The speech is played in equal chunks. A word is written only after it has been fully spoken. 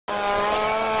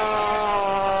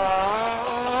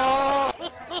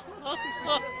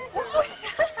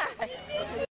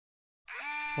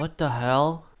What the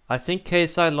hell? I think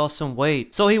KSI lost some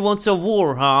weight. So he wants a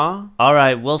war, huh?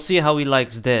 Alright, we'll see how he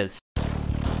likes this.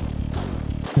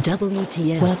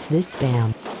 WTF? What's this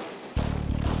spam?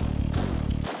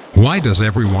 Why does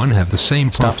everyone have the same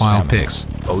profile pics?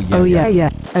 Oh yeah,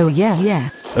 Oh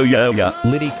yeah. Oh yeah,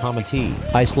 Liddy Committee,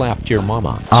 I slapped your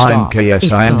mama. I'm Stop.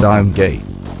 KSI and I'm gay.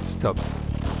 Stop.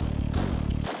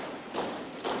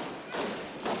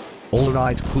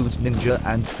 Alright, Food Ninja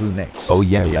and Foo next. Oh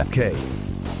yeah. Okay.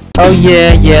 Oh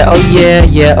yeah, yeah, oh yeah,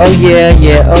 yeah, oh yeah,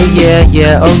 yeah, oh yeah,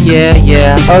 yeah, oh yeah,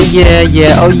 yeah, oh yeah,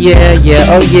 yeah, oh yeah, yeah,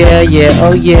 oh yeah, yeah,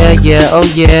 oh yeah, yeah, oh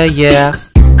yeah, yeah.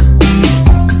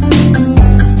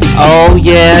 Oh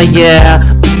yeah, yeah,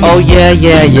 oh yeah,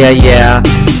 yeah, yeah, yeah.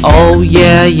 Oh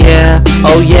yeah, yeah,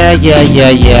 oh yeah, yeah, yeah,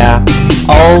 yeah.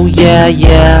 Oh yeah,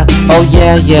 yeah, oh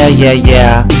yeah, yeah, yeah,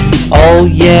 yeah. Oh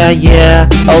yeah, yeah,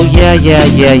 oh yeah, yeah,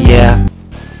 yeah, yeah.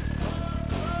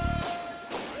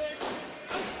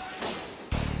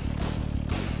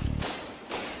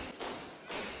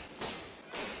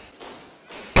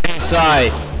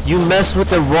 KSI, you messed with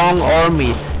the wrong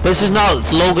army. This is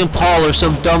not Logan Paul or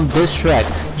some dumb diss track.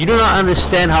 You do not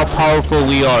understand how powerful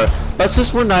we are. But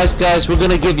since we're nice guys, we're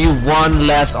gonna give you one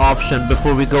last option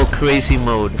before we go crazy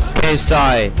mode.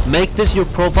 KSI, make this your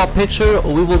profile picture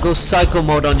or we will go psycho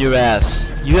mode on your ass.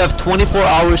 You have 24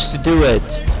 hours to do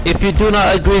it. If you do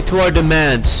not agree to our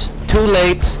demands, too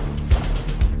late.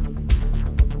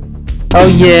 Oh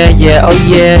yeah, yeah, oh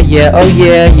yeah, yeah, oh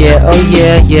yeah, yeah, oh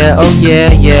yeah, yeah, oh yeah,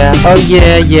 yeah, oh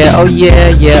yeah, yeah, oh yeah,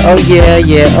 yeah, oh yeah,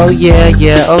 yeah, oh yeah,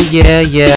 yeah, oh yeah, yeah.